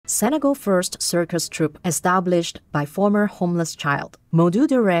Senegal's first circus troupe established by former homeless child. Modou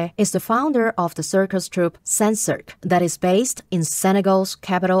Dure is the founder of the circus troupe Saint-Cirque that is based in Senegal's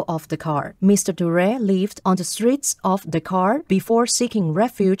capital of Dakar. Mr. Dure lived on the streets of Dakar before seeking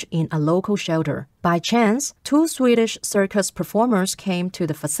refuge in a local shelter. By chance, two Swedish circus performers came to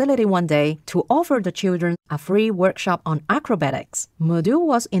the facility one day to offer the children a free workshop on acrobatics. Modou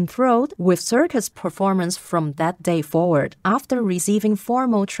was enthralled with circus performance from that day forward. After receiving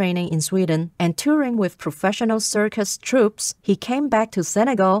formal training in Sweden and touring with professional circus troupes, he came back to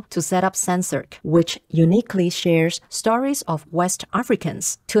Senegal to set up Saint-Cirque, which uniquely shares stories of West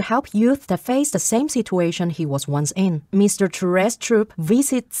Africans to help youth that face the same situation he was once in. Mr. Toure's troupe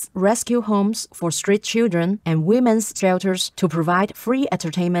visits rescue homes for street children and women's shelters to provide free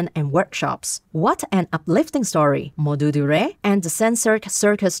entertainment and workshops. What an uplifting story! Modou Dure and the Saint-Cirque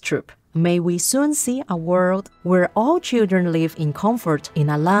Circus Troupe. May we soon see a world where all children live in comfort in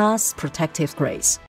Allah's protective grace.